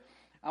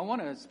I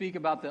want to speak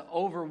about the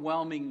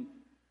overwhelming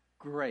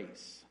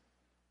grace.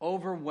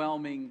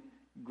 Overwhelming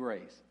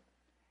grace.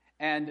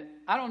 And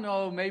I don't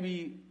know,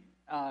 maybe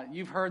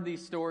you've heard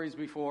these stories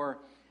before.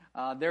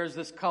 There's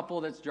this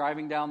couple that's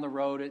driving down the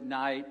road at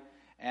night,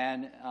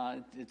 and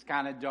it's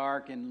kind of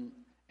dark, and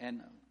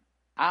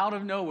out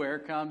of nowhere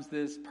comes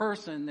this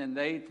person, and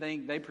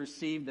they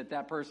perceive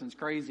that person's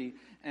crazy,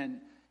 and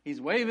he's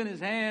waving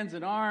his hands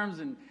and arms,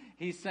 and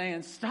he's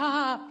saying,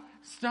 "Stop,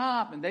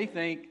 stop," and they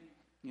think,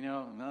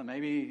 well,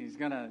 maybe he's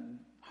going to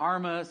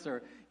harm us,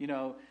 or,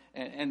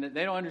 and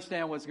they don't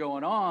understand what's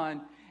going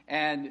on,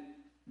 and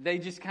they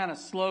just kind of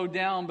slow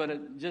down,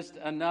 but just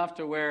enough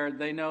to where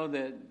they know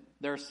that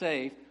they're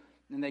safe,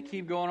 and they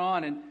keep going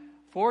on, and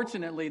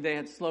fortunately, they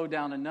had slowed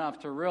down enough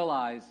to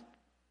realize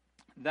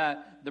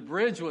that the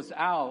bridge was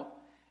out,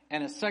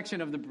 and a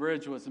section of the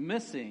bridge was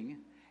missing,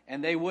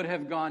 and they would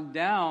have gone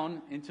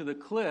down into the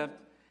cliff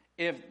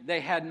if they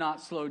had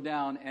not slowed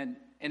down, and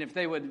if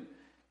they would...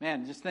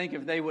 Man, just think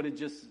if they would have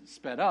just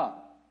sped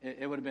up,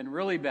 it would have been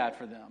really bad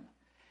for them.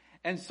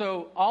 And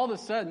so all of a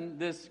sudden,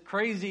 this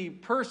crazy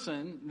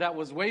person that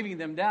was waving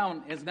them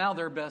down is now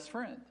their best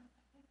friend.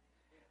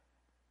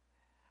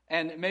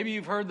 And maybe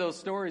you've heard those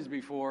stories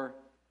before.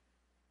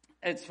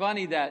 It's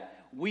funny that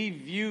we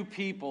view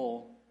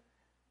people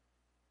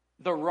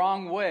the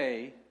wrong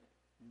way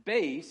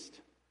based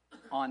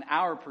on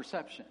our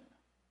perception.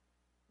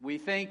 We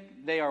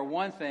think they are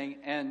one thing,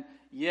 and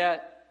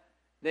yet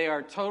they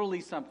are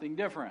totally something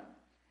different.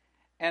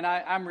 And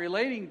I'm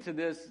relating to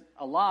this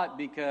a lot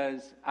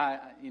because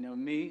I'm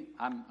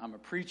a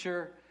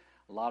preacher.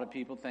 A lot of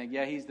people think,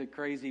 yeah, he's the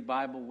crazy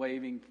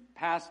Bible-waving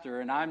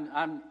pastor. And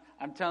I'm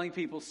telling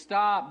people,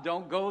 stop,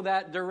 don't go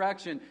that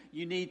direction.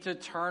 You need to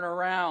turn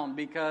around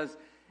because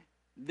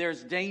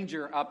there's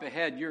danger up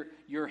ahead.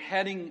 You're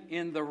heading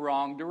in the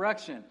wrong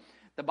direction.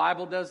 The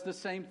Bible does the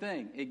same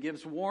thing. It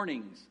gives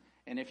warnings.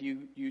 And if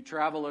you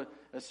travel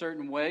a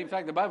certain way, in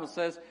fact, the Bible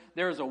says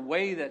there is a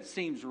way that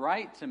seems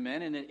right to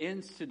men and it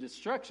ends to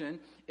destruction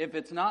if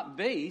it's not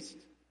based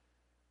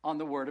on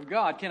the Word of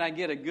God. Can I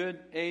get a good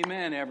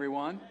amen,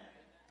 everyone?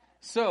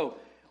 So,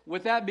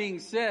 with that being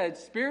said,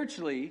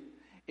 spiritually,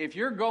 if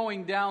you're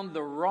going down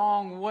the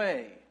wrong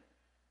way,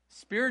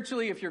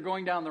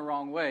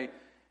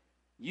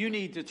 you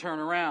need to turn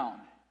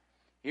around.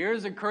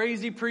 Here's a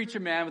crazy preacher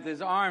man with his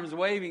arms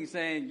waving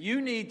saying, you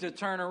need to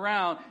turn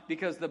around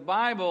because the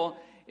Bible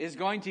is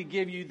going to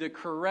give you the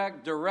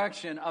correct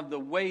direction of the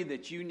way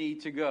that you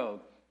need to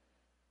go.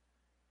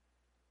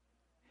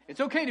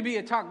 It's okay to be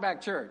a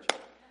talk-back church.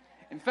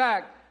 In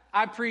fact,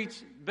 I preach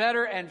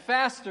better and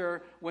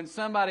faster when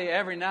somebody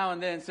every now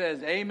and then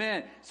says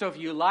amen. So if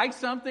you like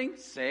something,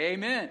 say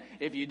amen.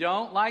 If you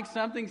don't like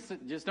something,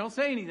 just don't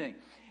say anything.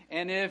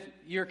 And if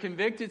you're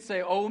convicted,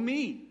 say, oh,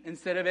 me,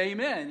 instead of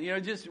amen.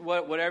 Just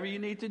whatever you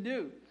need to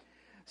do.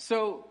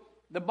 So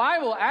the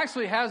Bible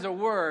actually has a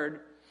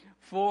word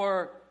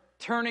for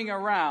turning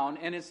around,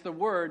 and it's the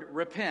word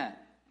repent.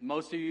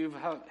 Most of you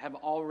have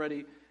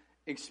already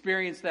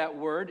experienced that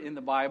word in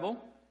the Bible.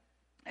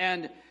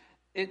 And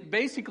it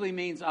basically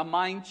means a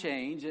mind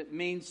change. It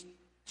means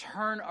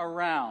turn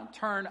around,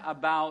 turn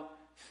about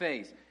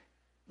face.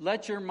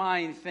 Let your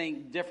mind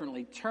think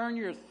differently. Turn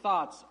your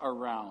thoughts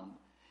around.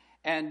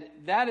 And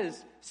that is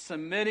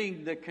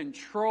submitting the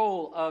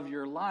control of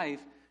your life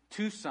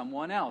to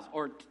someone else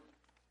or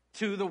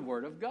to the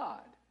Word of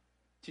God,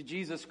 to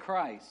Jesus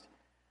Christ.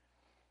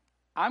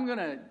 I'm going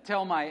to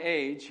tell my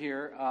age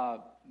here.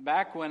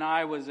 Back when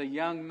I was a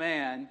young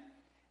man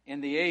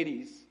in the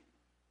 80s,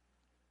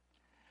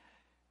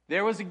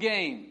 there was a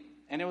game,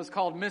 and it was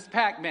called Miss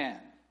Pac-Man.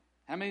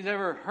 How many's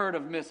ever heard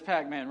of Miss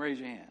Pac-Man? Raise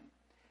your hand.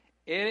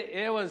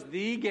 It was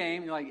the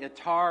game, like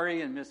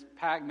Atari and Miss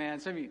Pac-Man.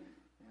 Some of you...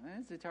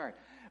 It's Atari.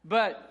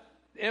 But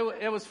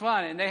it was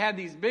fun. And they had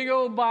these big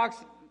old box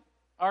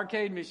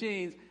arcade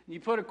machines. And you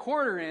put a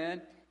quarter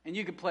in and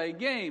you could play a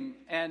game.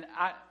 And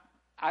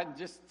I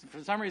just,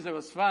 for some reason, it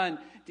was fun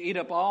to eat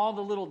up all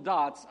the little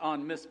dots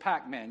on Miss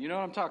Pac-Man. You know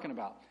what I'm talking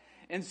about?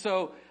 And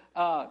so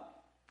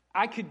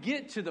I could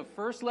get to the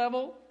first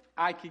level.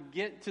 I could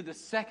get to the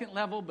second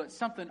level. But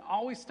something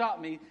always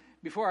stopped me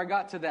before I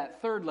got to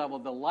that third level,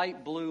 the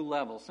light blue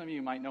level. Some of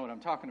you might know what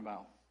I'm talking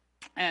about.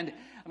 And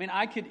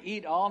I could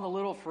eat all the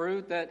little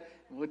fruit that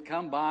would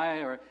come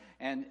by,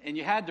 and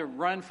you had to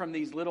run from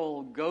these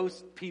little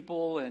ghost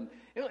people, and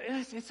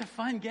it's a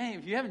fun game.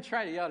 If you haven't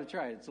tried it, you ought to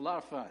try it. It's a lot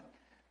of fun. Amen.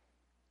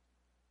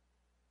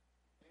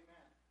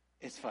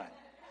 It's fun.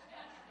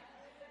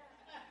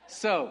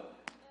 So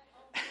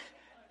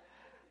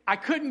I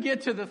couldn't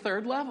get to the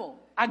third level.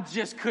 I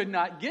just could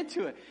not get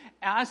to it.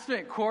 And I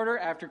spent quarter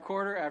after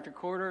quarter after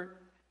quarter.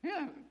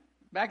 Yeah,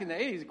 back in the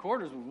 80s,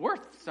 quarters was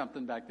worth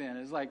something back then.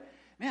 It's like,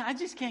 man, I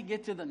just can't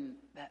get to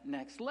that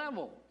next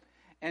level.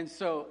 And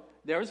so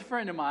there was a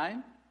friend of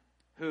mine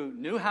who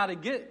knew how to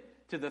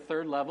get to the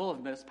third level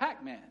of Miss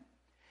Pac-Man.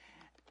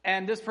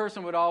 And this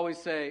person would always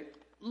say,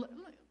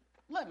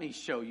 let me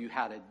show you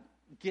how to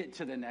get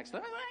to the next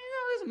level.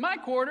 This is my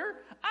quarter.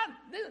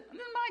 This is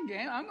my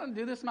game. I'm going to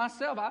do this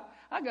myself.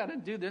 I got to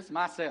do this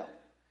myself.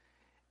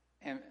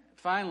 And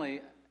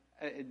finally,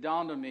 it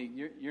dawned on me,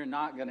 you're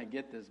not going to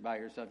get this by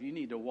yourself. You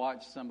need to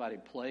watch somebody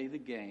play the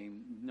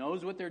game,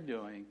 knows what they're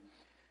doing.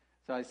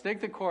 So I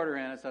stick the quarter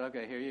in. I said,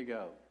 okay, here you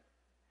go.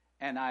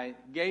 And I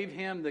gave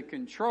him the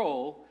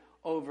control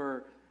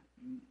over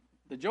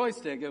the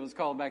joystick, it was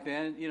called back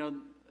then,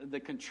 the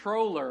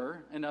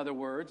controller, in other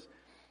words.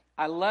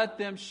 I let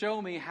them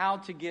show me how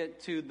to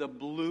get to the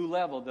blue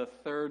level, the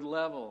third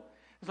level.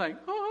 It's like,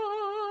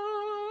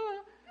 ah.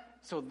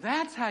 So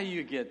that's how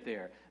you get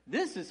there.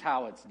 This is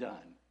how it's done.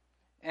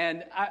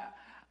 And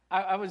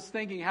I was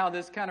thinking how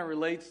this kind of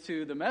relates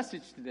to the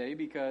message today,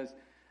 because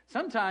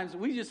sometimes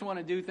we just want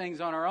to do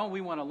things on our own. We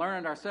want to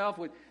learn it ourselves.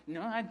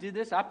 I did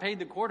this. I paid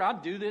the quarter.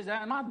 I'll do this.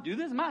 I'll do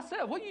this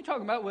myself. What are you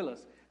talking about, Willis?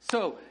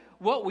 So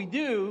what we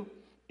do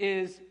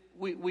is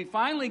we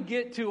finally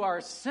get to our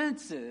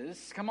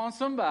senses. Come on,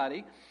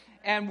 somebody.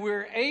 And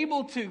we're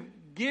able to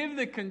give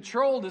the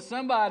control to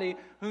somebody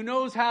who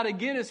knows how to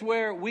get us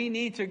where we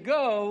need to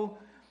go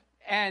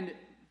and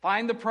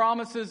find the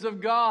promises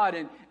of God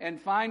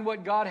and find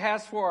what God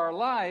has for our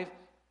life.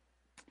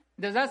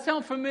 Does that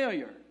sound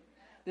familiar?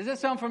 Does that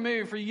sound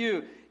familiar for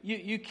you?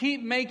 You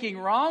keep making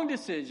wrong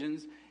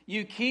decisions,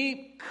 you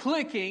keep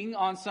clicking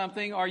on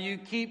something, or you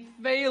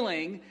keep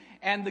failing,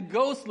 and the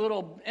ghost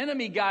little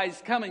enemy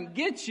guys come and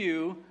get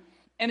you,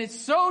 and it's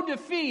so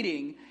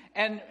defeating,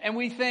 and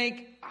we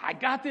think, I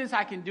got this,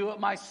 I can do it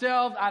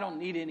myself, I don't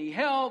need any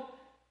help.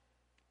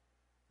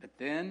 But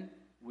then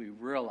we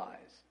realize,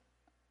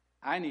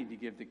 I need to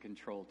give the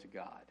control to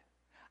God.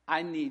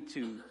 I need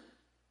to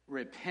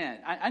repent.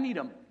 I need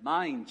a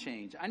mind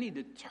change. I need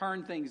to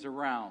turn things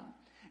around.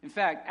 In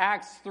fact,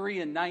 Acts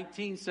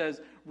 3:19 says,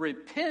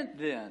 repent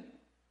then.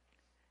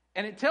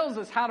 And it tells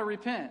us how to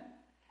repent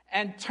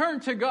and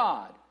turn to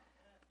God.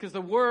 Because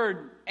the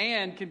word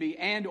and can be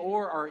and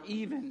or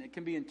even. It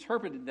can be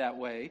interpreted that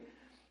way.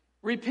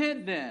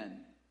 Repent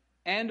then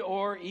and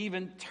or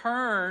even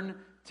turn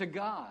to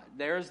God.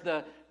 There's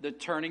the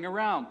turning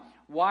around.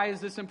 Why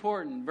is this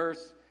important?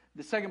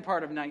 The second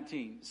part of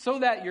 19. So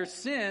that your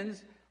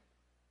sins,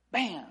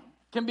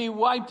 can be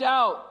wiped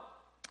out.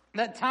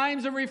 That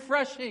times of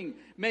refreshing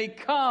may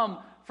come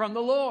from the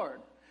Lord.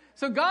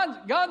 So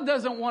God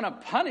doesn't want to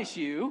punish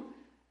you.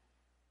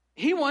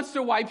 He wants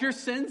to wipe your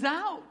sins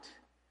out.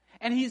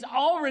 And He's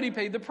already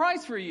paid the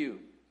price for you.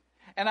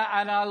 And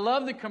I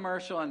love the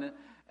commercial.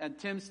 And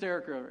Tim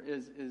Stericker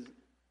is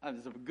a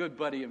good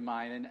buddy of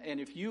mine. And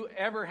if you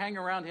ever hang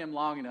around him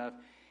long enough,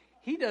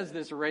 he does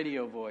this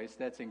radio voice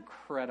that's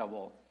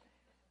incredible.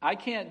 I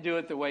can't do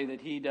it the way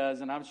that he does,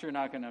 and I'm sure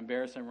not going to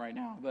embarrass him right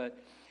now, but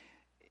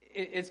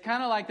it's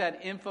kind of like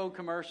that info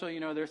commercial,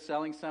 they're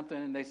selling something,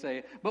 and they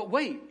say, but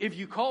wait, if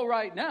you call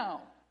right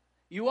now,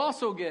 you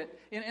also get,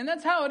 and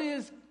that's how it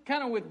is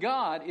kind of with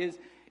God, is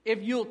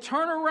if you'll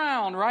turn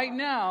around right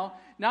now,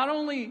 not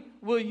only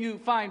will you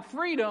find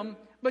freedom,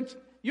 but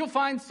you'll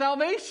find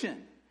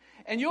salvation.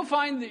 And you'll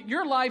find that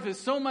your life is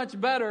so much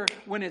better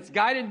when it's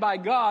guided by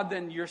God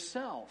than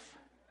yourself.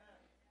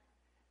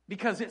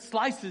 Because it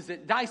slices,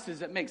 it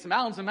dices, it makes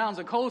mounds and mounds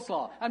of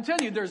coleslaw. I'm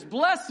telling you, there's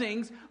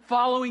blessings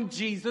following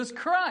Jesus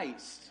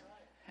Christ.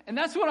 And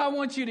that's what I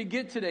want you to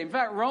get today. In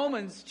fact,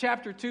 Romans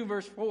chapter 2,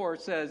 verse 4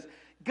 says,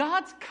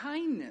 God's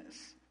kindness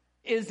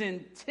is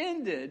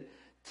intended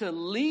to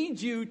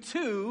lead you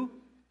to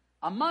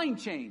a mind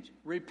change,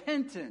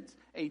 repentance,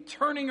 a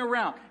turning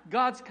around.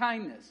 God's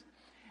kindness.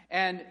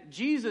 And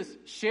Jesus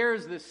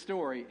shares this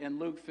story in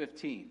Luke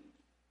 15.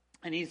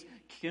 And He's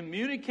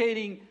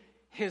communicating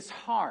His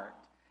heart,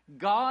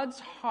 God's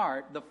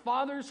heart, the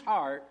Father's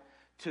heart,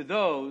 to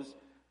those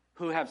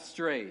who have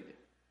strayed.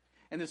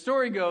 And the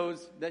story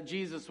goes that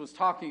Jesus was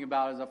talking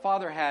about is a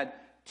father had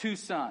two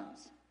sons.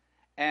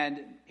 And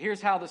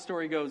here's how the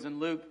story goes in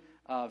Luke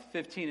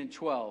 15 and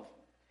 12.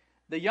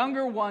 The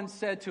younger one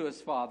said to his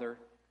father,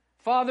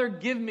 Father,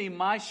 give me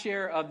my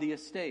share of the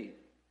estate.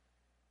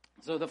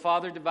 So the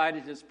father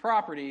divided his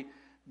property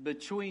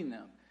between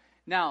them.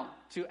 Now,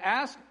 to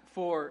ask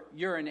for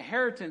your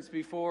inheritance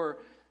before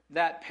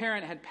that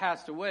parent had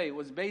passed away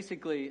was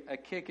basically a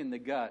kick in the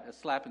gut, a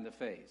slap in the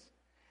face.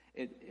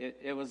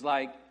 It was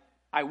like,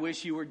 I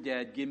wish you were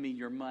dead, give me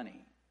your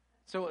money.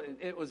 So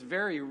it was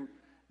very,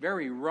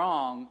 very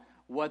wrong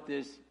what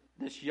this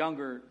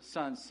younger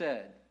son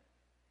said.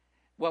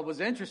 What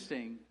was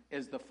interesting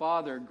is the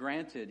father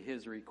granted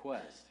his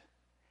request.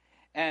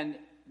 And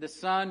the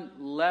son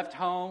left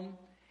home.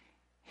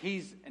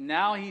 He's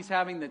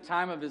having the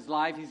time of his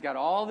life. He's got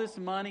all this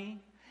money.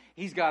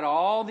 He's got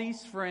all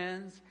these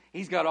friends.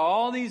 He's got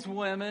all these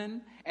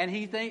women. And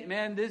he thinks,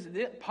 man, this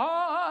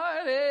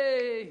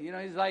party.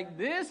 He's like,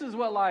 this is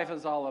what life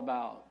is all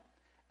about.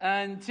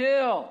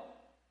 Until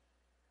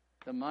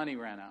the money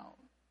ran out.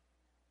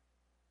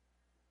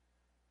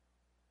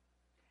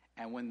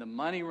 And when the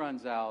money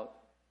runs out,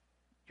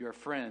 your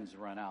friends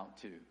run out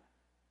too.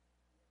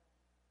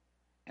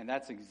 And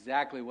that's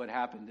exactly what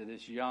happened to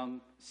this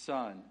young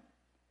son.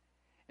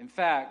 In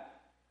fact,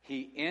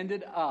 he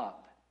ended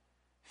up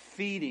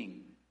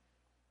feeding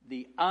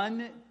the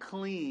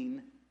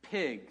unclean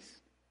pigs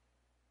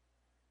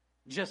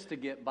just to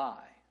get by.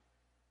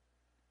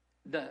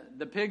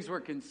 The pigs were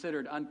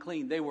considered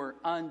unclean. They were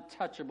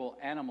untouchable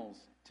animals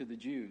to the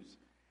Jews.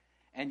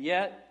 And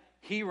yet,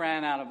 he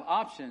ran out of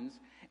options.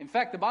 In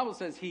fact, the Bible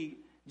says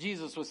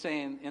Jesus was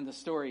saying in the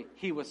story,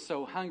 he was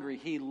so hungry,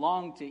 he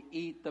longed to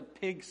eat the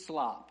pig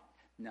slop.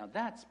 Now,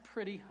 that's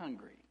pretty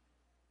hungry.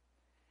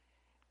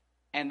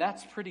 And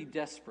that's pretty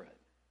desperate.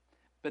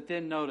 But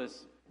then notice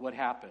what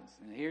happens.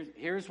 And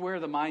here's where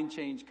the mind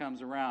change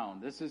comes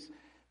around.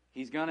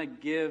 He's going to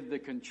give the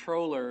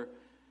controller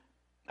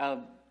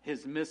of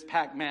his Miss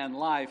Pac-Man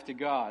life to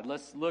God.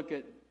 Let's look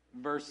at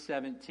verse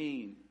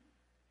 17.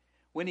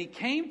 When he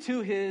came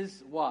to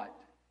his what?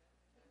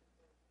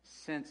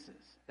 Senses.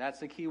 That's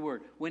the key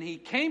word. When he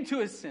came to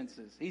his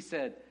senses, he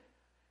said,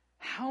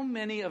 how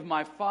many of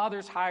my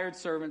father's hired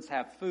servants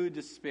have food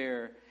to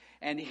spare?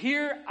 And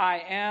here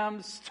I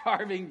am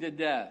starving to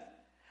death.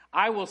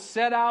 I will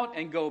set out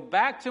and go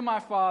back to my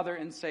father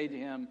and say to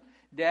him,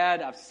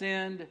 Dad, I've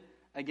sinned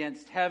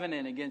against heaven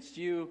and against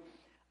you.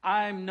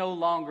 I'm no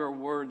longer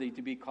worthy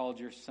to be called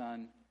your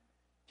son.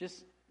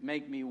 Just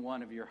make me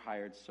one of your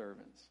hired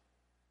servants.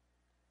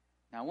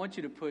 Now, I want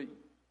you to put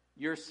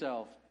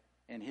yourself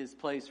in his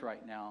place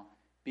right now,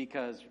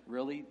 because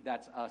really,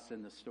 that's us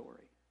in the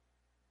story.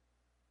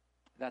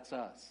 That's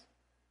us.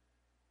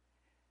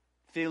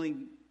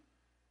 Feeling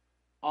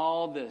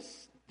all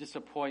this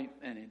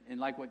disappointment, and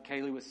like what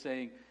Kaylee was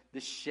saying,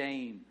 this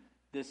shame,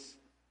 this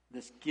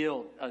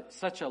guilt,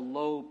 such a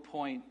low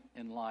point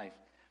in life.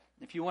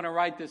 If you want to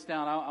write this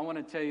down, I want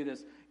to tell you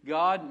this.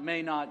 God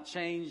may not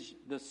change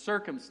the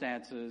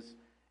circumstances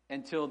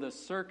until the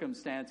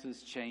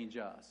circumstances change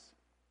us.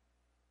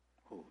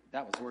 Ooh,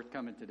 that was worth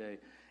coming today.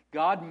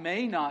 God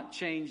may not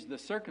change the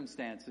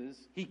circumstances.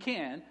 He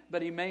can,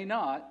 but he may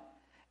not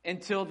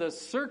until the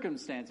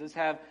circumstances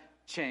have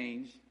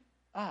changed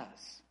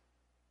us.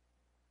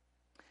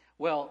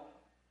 Well,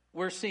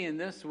 we're seeing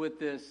this with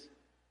this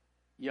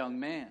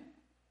young man.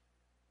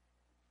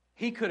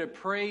 He could have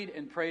prayed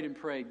and prayed and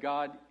prayed,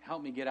 God,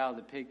 help me get out of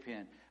the pig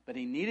pen. But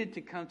he needed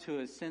to come to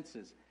his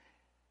senses.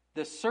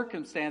 The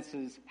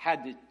circumstances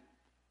had to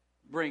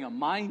bring a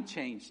mind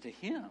change to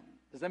him.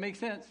 Does that make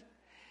sense?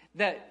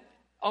 That,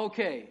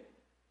 okay,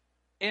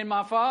 in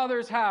my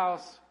father's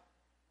house,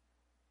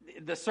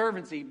 the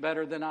servants eat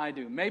better than I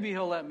do. Maybe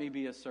he'll let me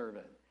be a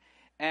servant.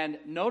 And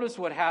notice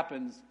what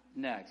happens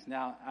next.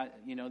 Now,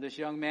 this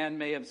young man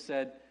may have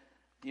said,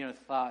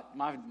 thought,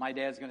 my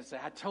dad's going to say,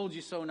 I told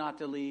you so not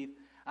to leave.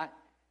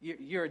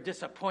 You're a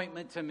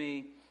disappointment to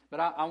me. But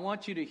I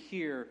want you to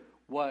hear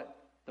what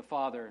the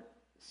father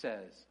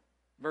says.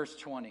 Verse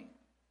 20.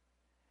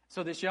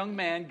 So this young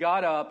man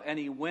got up and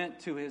he went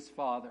to his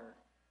father.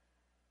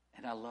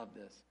 And I love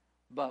this.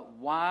 But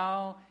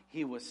while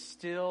he was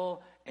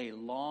still a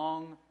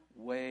long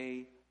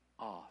way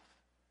off,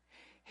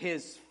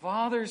 his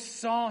father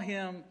saw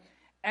him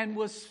and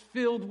was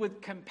filled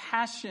with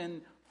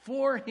compassion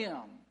for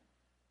him.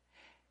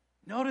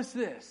 Notice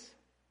this.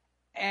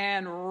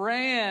 And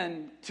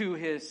ran to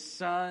his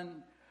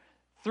son,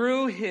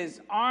 threw his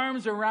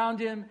arms around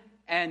him,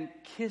 and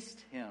kissed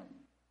him.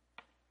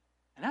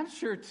 And I'm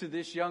sure to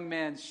this young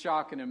man's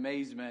shock and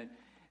amazement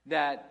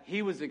that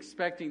he was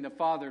expecting the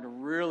father to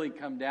really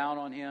come down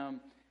on him.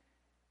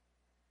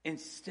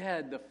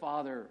 Instead, the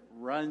father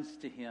runs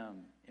to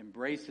him,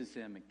 embraces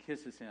him, and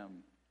kisses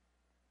him.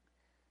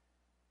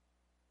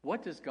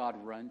 What does God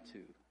run to?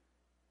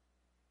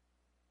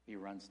 He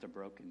runs to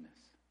brokenness.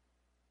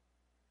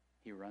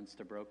 He runs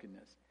to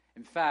brokenness.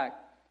 In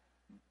fact,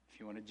 if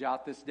you want to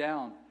jot this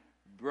down,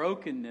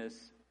 brokenness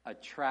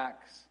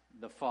attracts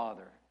the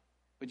Father.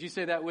 Would you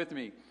say that with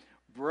me?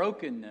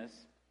 Brokenness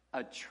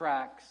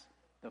attracts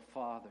the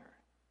Father.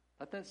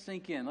 Let that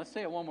sink in. Let's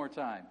say it one more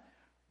time.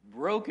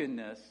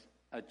 Brokenness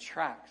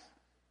attracts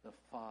the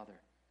Father.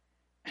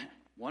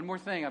 One more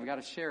thing I've got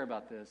to share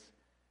about this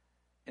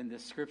in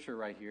this scripture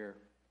right here.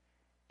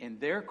 In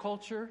their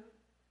culture,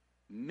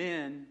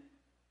 men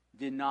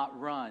did not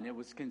run. It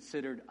was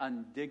considered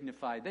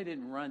undignified. They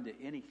didn't run to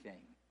anything.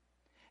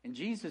 And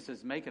Jesus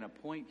is making a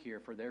point here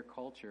for their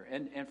culture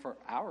and for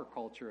our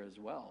culture as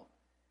well.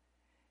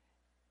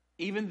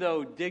 Even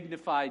though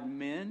dignified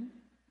men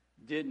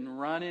didn't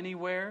run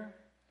anywhere,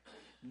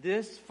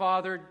 this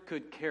father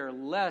could care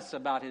less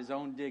about his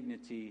own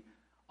dignity.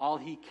 All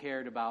he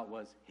cared about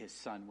was his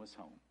son was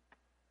home.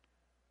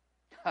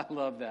 I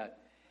love that.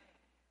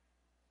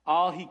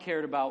 All he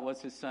cared about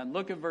was his son.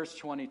 Look at verse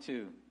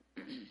 22.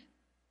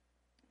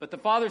 But the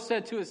father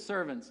said to his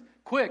servants,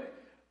 quick,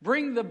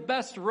 bring the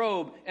best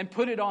robe and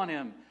put it on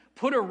him.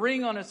 Put a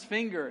ring on his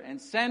finger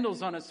and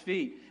sandals on his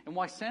feet. And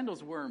why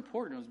sandals were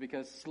important was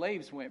because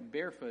slaves went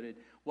barefooted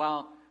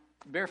while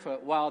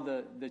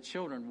the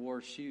children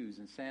wore shoes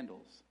and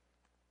sandals.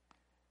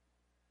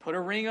 Put a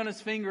ring on his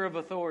finger of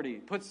authority.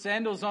 Put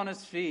sandals on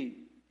his feet.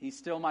 He's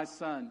still my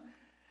son.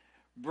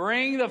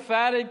 Bring the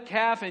fatted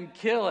calf and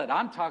kill it.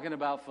 I'm talking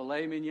about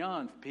filet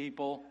mignon,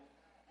 people.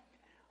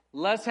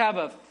 Let's have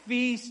a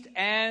feast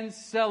and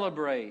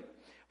celebrate.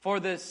 For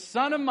this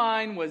son of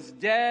mine was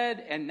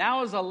dead and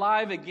now is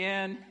alive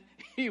again.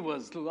 He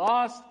was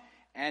lost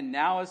and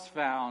now is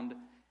found.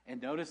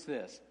 And notice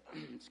this,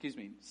 excuse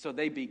me. So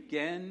they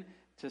begin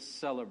to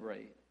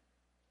celebrate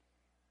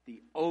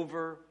the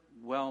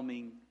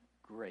overwhelming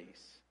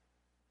grace.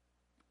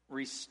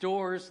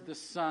 Restores the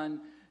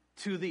son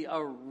to the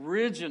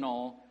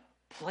original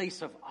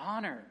place of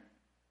honor.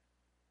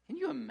 Can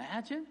you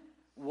imagine?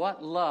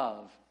 What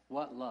love,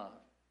 what love.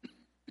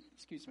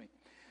 Excuse me.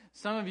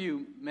 Some of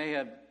you may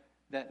have,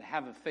 that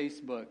have a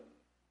Facebook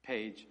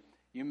page,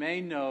 you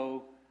may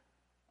know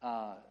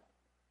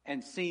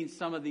and seen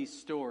some of these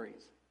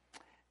stories.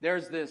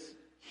 There's this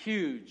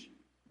huge,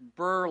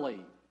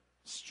 burly,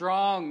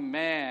 strong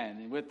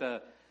man with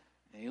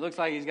he looks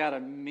like he's got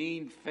a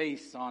mean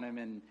face on him,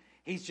 and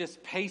he's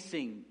just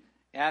pacing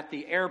at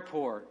the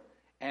airport.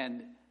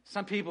 And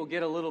some people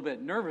get a little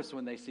bit nervous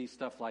when they see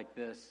stuff like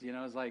this. You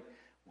know, it's like,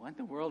 what in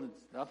the world is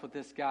up with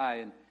this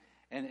guy?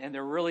 And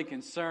they're really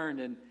concerned.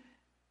 And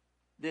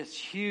this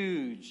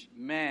huge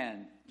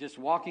man just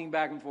walking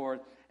back and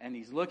forth, and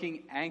he's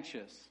looking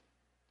anxious.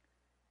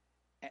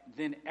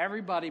 Then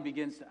everybody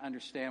begins to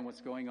understand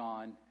what's going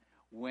on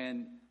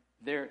when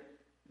they're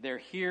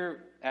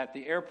here at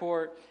the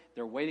airport,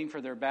 they're waiting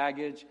for their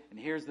baggage, and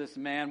here's this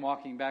man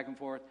walking back and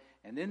forth,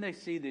 and then they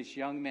see this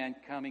young man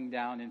coming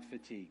down in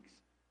fatigues.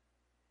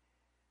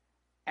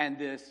 And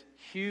this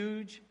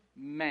huge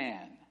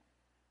man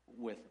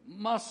with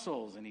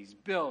muscles, and he's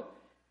built,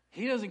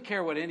 he doesn't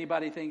care what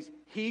anybody thinks.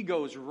 He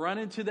goes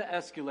running to the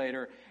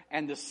escalator,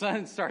 and the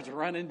son starts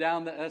running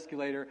down the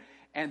escalator,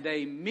 and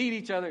they meet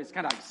each other. It's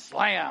kind of like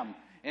slam,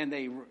 and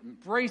they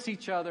embrace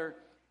each other,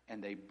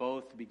 and they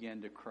both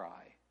begin to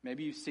cry.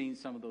 Maybe you've seen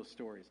some of those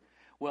stories.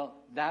 Well,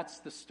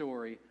 that's the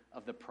story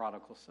of the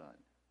prodigal son.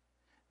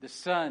 The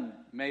son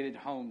made it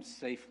home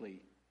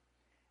safely.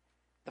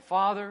 The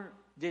father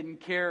didn't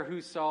care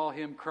who saw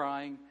him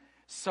crying,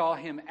 saw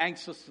him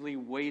anxiously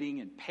waiting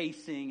and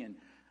pacing, and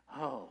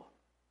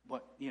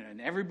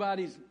and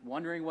everybody's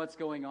wondering what's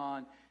going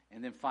on.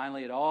 And then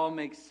finally it all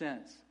makes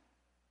sense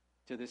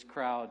to this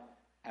crowd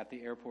at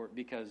the airport,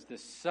 because the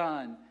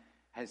son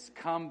has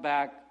come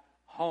back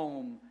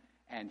home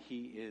and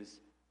he is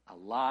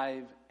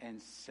alive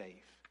and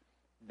safe.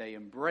 They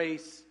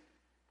embrace.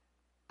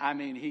 I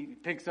mean, he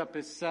picks up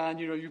his son.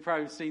 You know, you've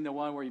probably seen the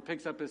one where he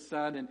picks up his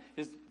son and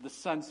the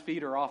son's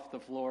feet are off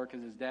the floor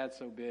because his dad's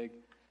so big.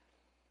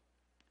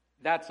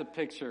 That's a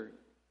picture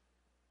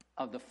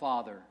of the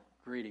father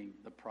greeting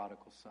the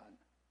prodigal son.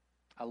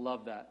 I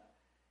love that.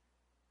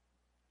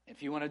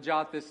 If you want to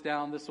jot this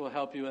down, this will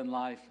help you in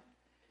life.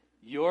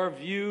 Your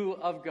view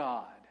of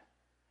God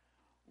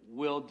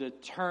will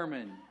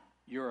determine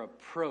your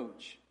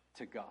approach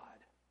to God.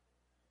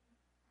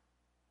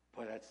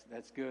 Boy,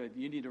 that's good.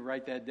 You need to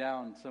write that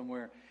down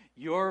somewhere.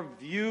 Your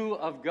view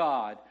of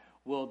God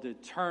will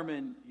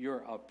determine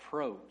your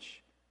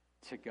approach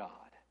to God.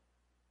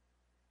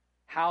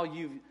 How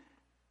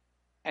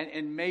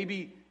and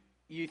maybe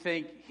you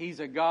think he's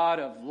a God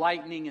of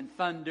lightning and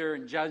thunder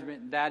and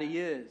judgment, and that he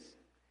is.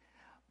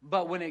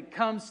 But when it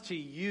comes to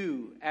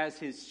you as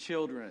his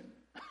children,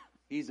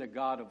 he's a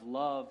God of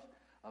love,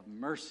 of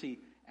mercy,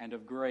 and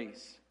of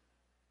grace.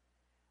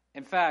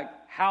 In fact,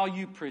 how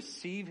you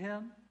perceive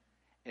him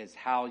is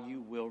how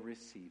you will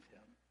receive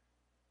him.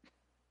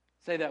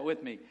 Say that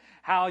with me.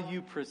 How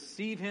you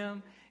perceive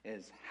him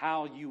is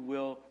how you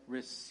will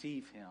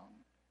receive him.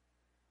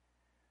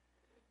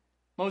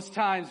 Most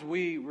times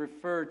we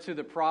refer to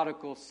the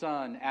prodigal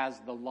son as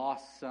the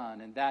lost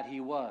son, and that he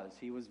was.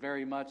 He was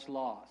very much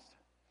lost.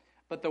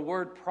 But the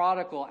word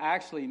prodigal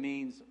actually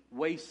means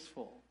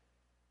wasteful.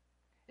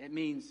 It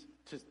means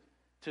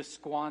to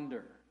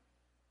squander.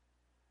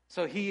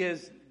 So he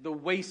is the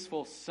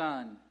wasteful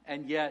son,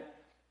 and yet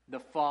the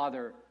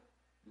father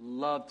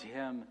loved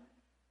him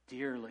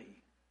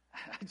dearly.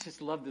 I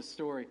just love this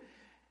story.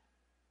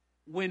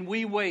 When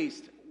we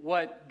waste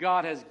what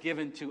God has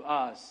given to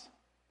us,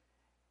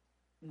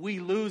 we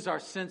lose our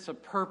sense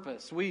of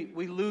purpose. We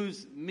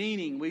lose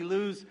meaning. We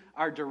lose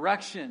our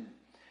direction.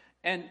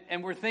 And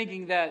we're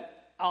thinking that,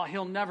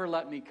 he'll never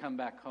let me come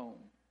back home.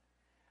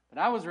 But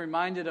I was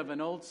reminded of an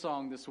old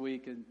song this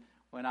week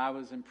when I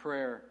was in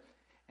prayer.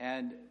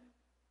 And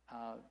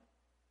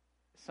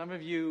some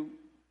of you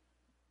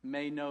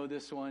may know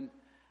this one.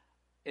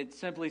 It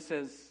simply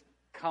says,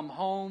 come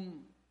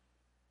home,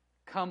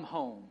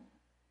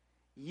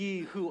 ye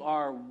who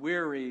are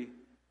weary,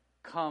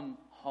 come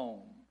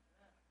home.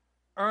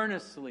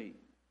 Earnestly,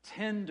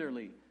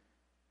 tenderly,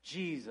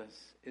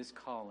 Jesus is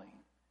calling.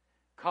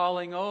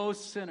 Calling, O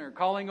sinner,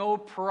 calling, O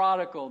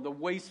prodigal, the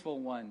wasteful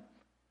one,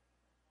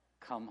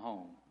 come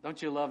home.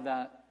 Don't you love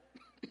that?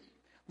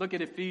 Look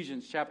at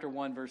Ephesians chapter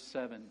 1, verse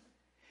 7.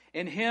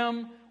 In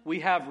him we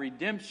have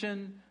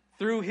redemption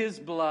through his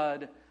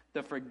blood,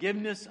 the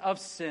forgiveness of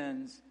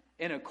sins,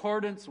 in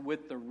accordance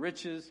with the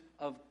riches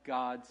of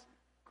God's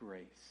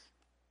grace.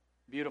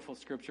 Beautiful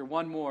scripture.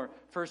 One more,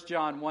 1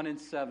 John 1 and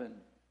 7.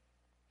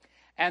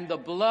 And the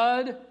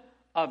blood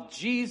of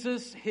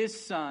Jesus,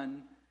 his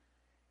son,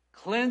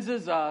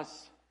 cleanses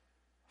us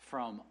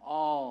from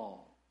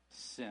all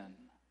sin.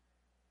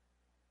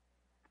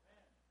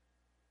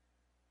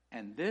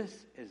 And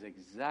this is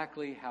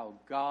exactly how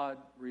God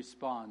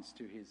responds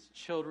to his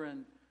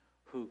children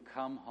who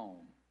come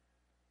home.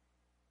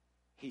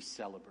 He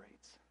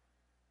celebrates.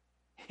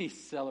 He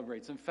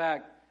celebrates. In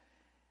fact,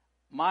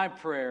 my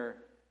prayer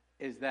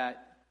is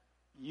that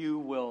you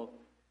will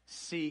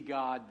see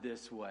God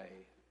this way.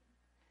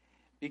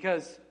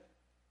 Because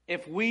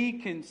if we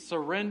can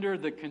surrender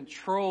the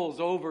controls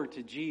over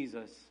to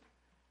Jesus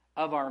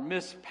of our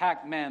Miss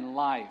Pac-Man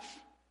life,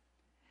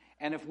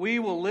 and if we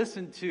will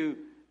listen to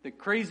the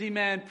crazy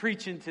man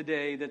preaching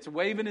today that's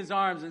waving his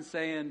arms and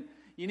saying,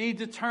 you need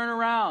to turn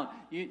around.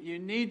 You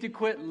need to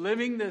quit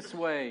living this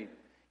way.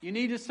 You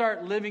need to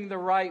start living the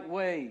right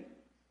way.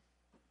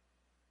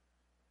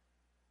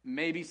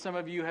 Maybe some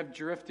of you have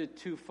drifted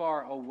too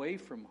far away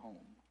from home.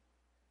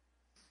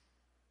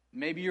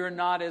 Maybe you're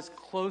not as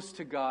close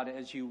to God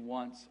as you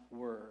once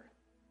were.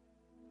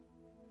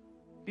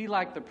 Be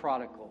like the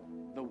prodigal,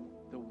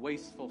 the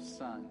wasteful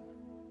son,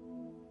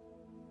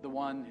 the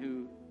one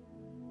who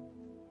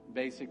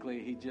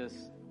basically he just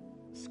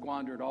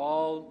squandered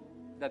all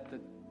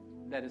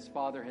that his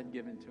father had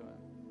given to him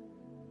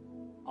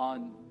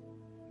on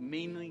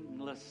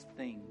meaningless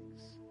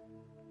things.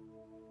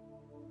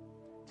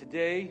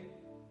 Today,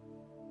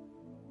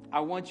 I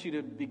want you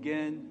to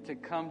begin to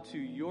come to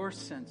your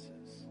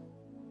senses.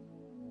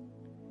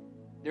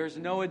 There's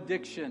no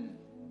addiction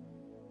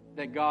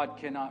that God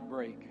cannot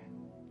break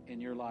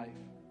in your life.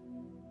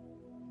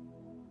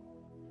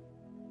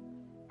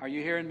 Are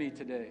you hearing me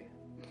today?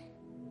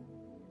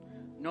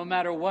 No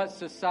matter what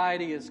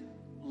society has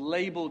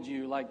labeled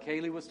you, like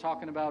Kaylee was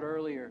talking about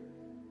earlier,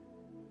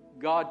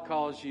 God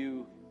calls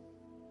you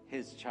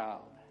his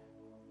child.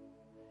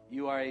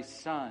 You are a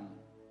son.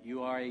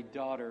 You are a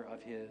daughter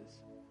of his.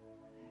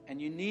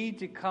 And you need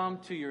to come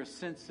to your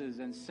senses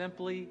and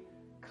simply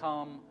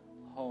come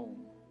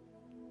home.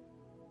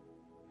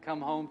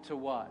 Come home to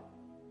what?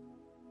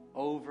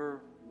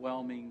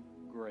 Overwhelming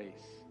grace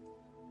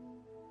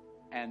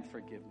and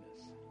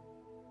forgiveness.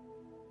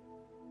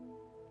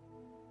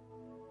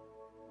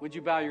 Would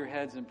you bow your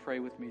heads and pray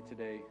with me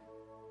today?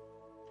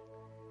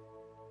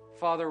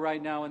 Father,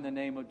 right now in the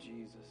name of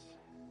Jesus,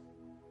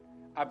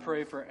 I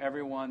pray for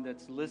everyone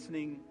that's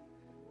listening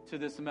to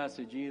this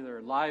message,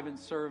 either live in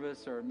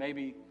service or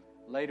maybe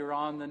later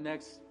on the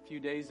next few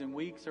days and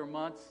weeks or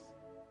months,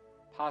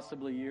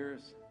 possibly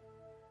years.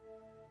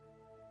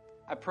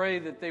 I pray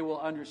that they will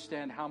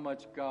understand how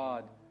much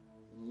God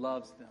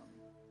loves them.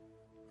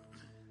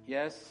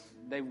 Yes,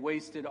 they've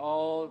wasted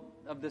all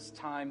of this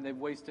time. They've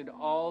wasted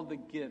all the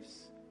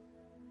gifts.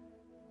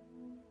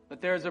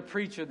 But there's a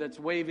preacher that's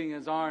waving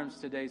his arms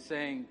today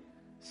saying,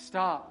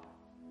 stop,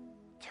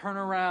 turn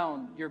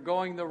around, you're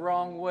going the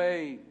wrong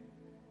way.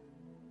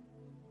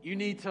 You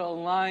need to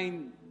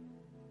align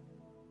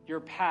your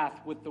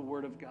path with the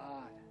Word of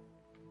God.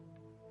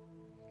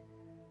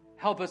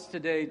 Help us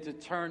today to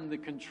turn the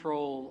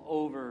control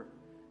over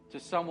to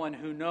someone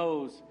who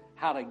knows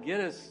how to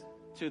get us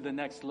to the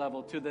next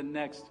level, to the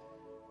next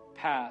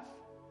path.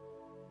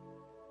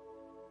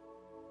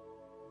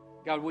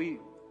 God, we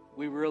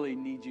really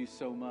need you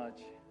so much.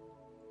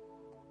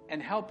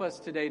 And help us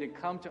today to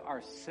come to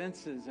our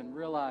senses and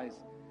realize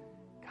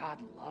God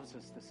loves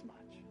us this much.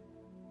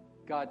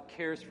 God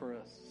cares for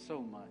us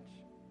so much.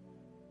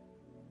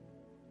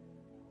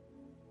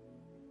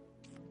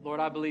 Lord,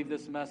 I believe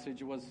this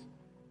message was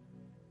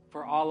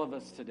for all of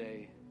us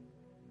today.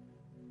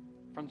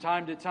 From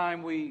time to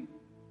time we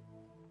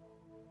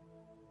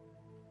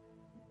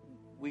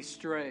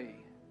stray.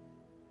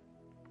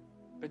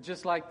 But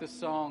just like the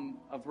song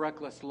of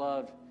Reckless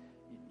Love,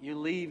 you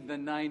leave the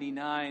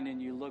 99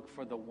 and you look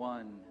for the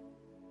one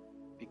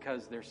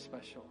because they're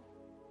special.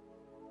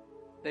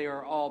 They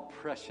are all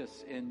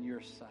precious in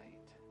your sight.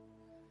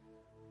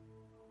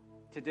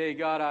 Today,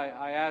 God,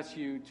 I ask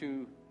you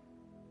to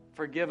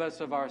forgive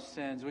us of our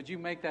sins. Would you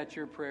make that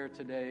your prayer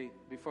today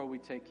before we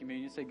take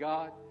communion? Say,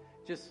 God,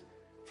 just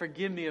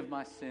forgive me of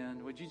my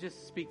sin. Would you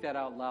just speak that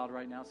out loud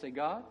right now? Say,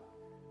 God,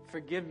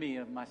 forgive me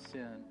of my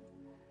sin.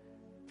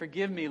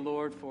 Forgive me,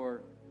 Lord,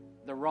 for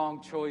the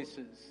wrong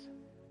choices.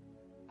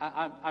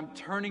 I'm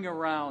turning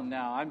around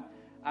now.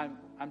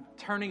 I'm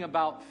turning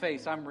about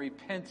face. I'm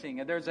repenting.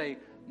 And there's a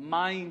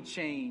mind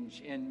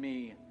change in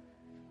me.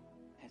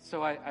 And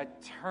so I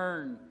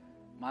turn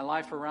my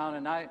life around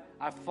and I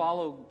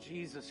follow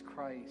Jesus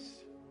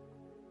Christ.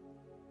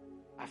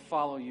 I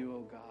follow you,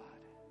 oh God.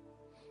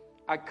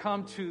 I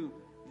come to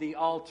the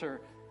altar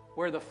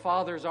where the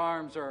Father's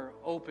arms are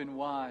open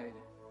wide.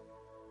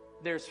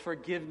 There's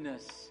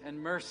forgiveness and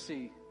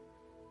mercy.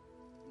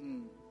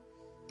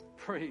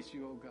 Praise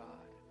you, oh God.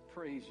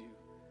 Praise you.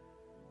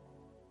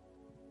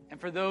 And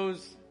for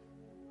those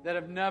that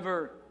have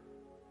never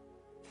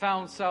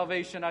found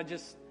salvation,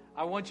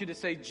 I want you to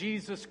say,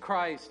 Jesus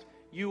Christ,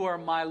 you are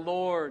my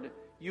Lord.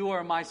 You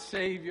are my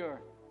Savior.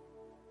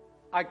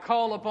 I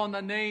call upon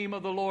the name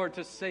of the Lord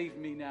to save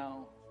me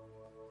now.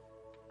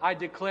 I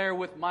declare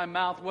with my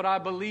mouth what I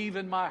believe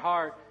in my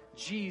heart.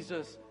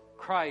 Jesus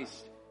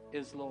Christ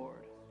is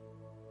Lord.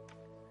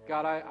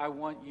 God, I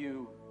want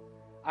you.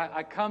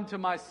 I come to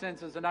my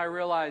senses and I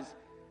realize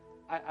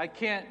I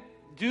can't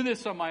do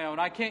this on my own.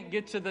 I can't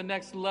get to the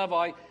next level.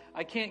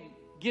 I can't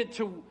get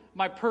to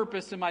my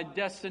purpose and my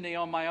destiny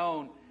on my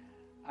own.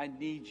 I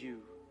need you.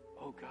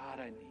 Oh God,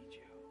 I need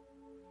you.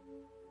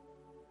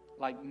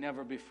 Like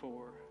never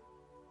before.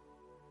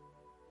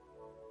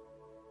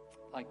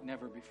 Like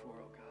never before,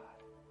 oh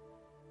God.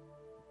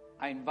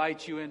 I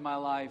invite you in my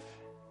life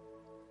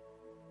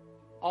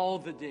all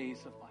the days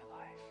of my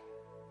life.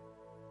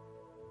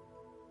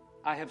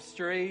 I have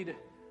strayed,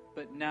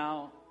 but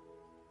now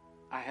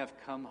I have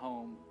come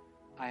home.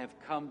 I have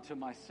come to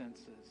my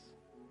senses.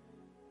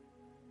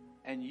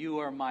 And you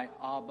are my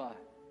Abba.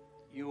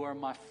 You are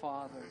my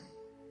Father.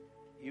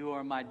 You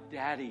are my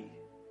Daddy.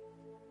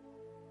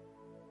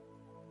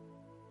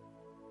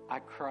 I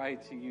cry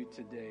to you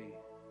today.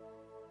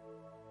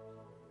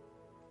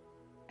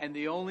 And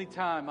the only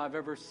time I've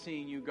ever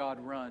seen you, God,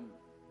 run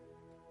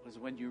was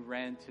when you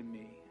ran to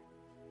me.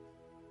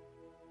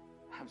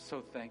 I'm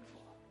so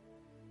thankful.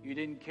 You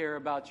didn't care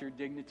about your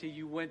dignity.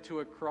 You went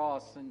to a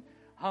cross and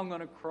hung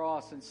on a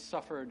cross and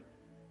suffered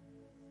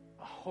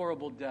a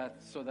horrible death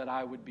so that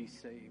I would be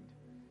saved.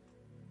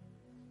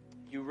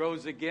 You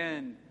rose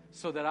again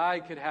so that I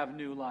could have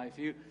new life.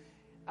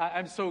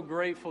 I'm so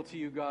grateful to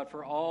you, God,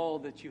 for all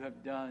that you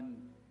have done,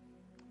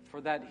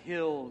 for that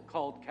hill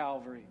called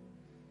Calvary,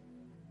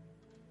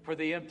 for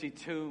the empty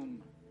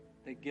tomb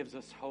that gives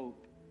us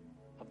hope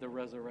of the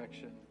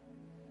resurrection.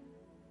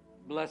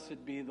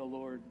 Blessed be the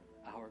Lord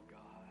our God.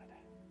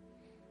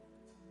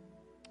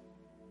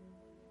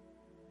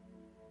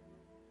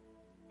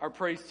 Our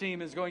praise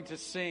team is going to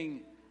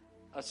sing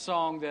a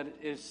song that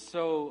is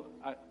so...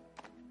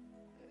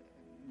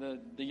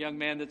 The young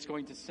man that's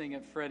going to sing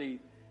it, Freddie,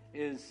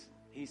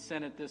 he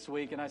sent it this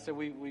week, and I said,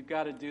 we've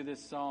got to do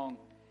this song.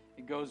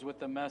 It goes with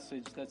the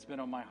message that's been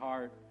on my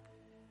heart.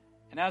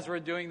 And as we're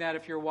doing that,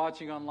 if you're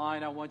watching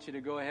online, I want you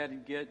to go ahead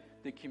and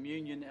get the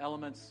communion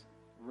elements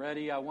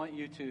ready. I want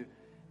you to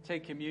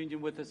take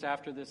communion with us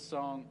after this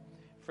song.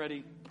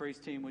 Freddie, praise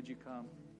team, would you come?